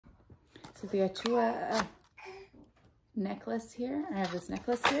So the Otuoart necklace here. I have this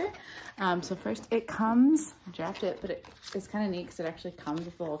necklace here. So first it comes, I dropped it, but it's kind of neat because it actually comes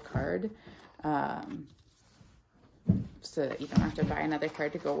with a little card. So that you don't have to buy another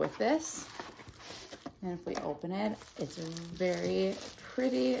card to go with this. And if we open it, it's a very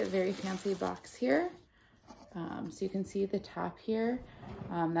pretty, very fancy box here. So you can see the top here.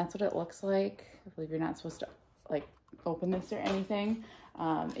 That's what it looks like. I believe you're not supposed to like open this or anything.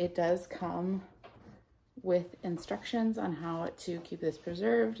 It does come with instructions on how to keep this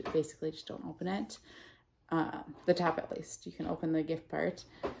preserved. Basically, just don't open it. The top at least. You can open the gift part.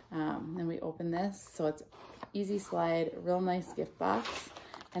 Then we open this. So it's easy slide, real nice gift box.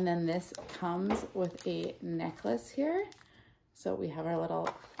 And then this comes with a necklace here. So we have our little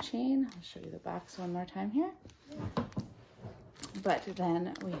chain. I'll show you the box one more time here. But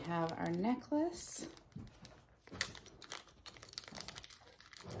then we have our necklace.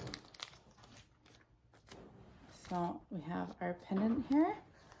 So we have our pendant here.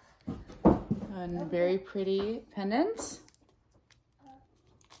 A very pretty pendant.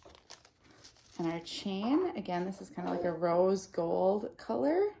 And our chain, again, this is kind of like a rose gold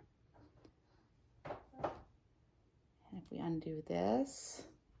color. And if we undo this,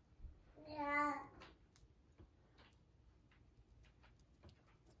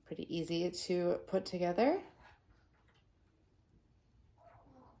 pretty easy to put together.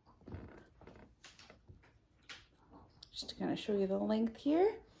 Just to kind of show you the length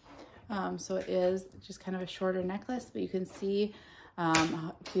here. So it is just kind of a shorter necklace, but you can see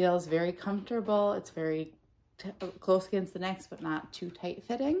it feels very comfortable. It's very close against the neck, but not too tight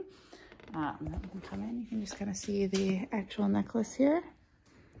fitting. That can come in. You can just kind of see the actual necklace here.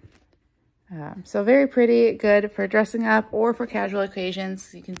 So very pretty, good for dressing up or for casual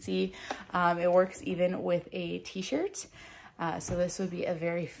occasions. You can see it works even with a t-shirt. So this would be a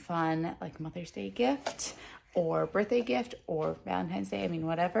very fun like Mother's Day gift or birthday gift or Valentine's Day, I mean,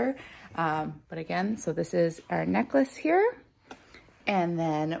 whatever. But again, so this is our necklace here. And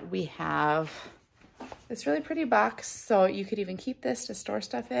then we have this really pretty box. So you could even keep this to store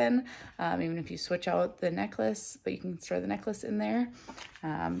stuff in, even if you switch out the necklace, but you can store the necklace in there.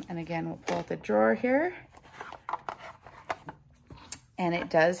 And again, we'll pull out the drawer here. And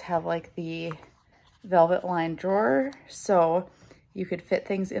it does have like the velvet lined drawer. So you could fit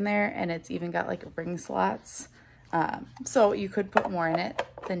things in there, and it's even got like ring slots. So you could put more in it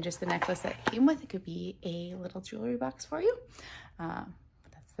than just the necklace that it came with. It could be a little jewelry box for you. But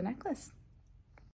that's the necklace.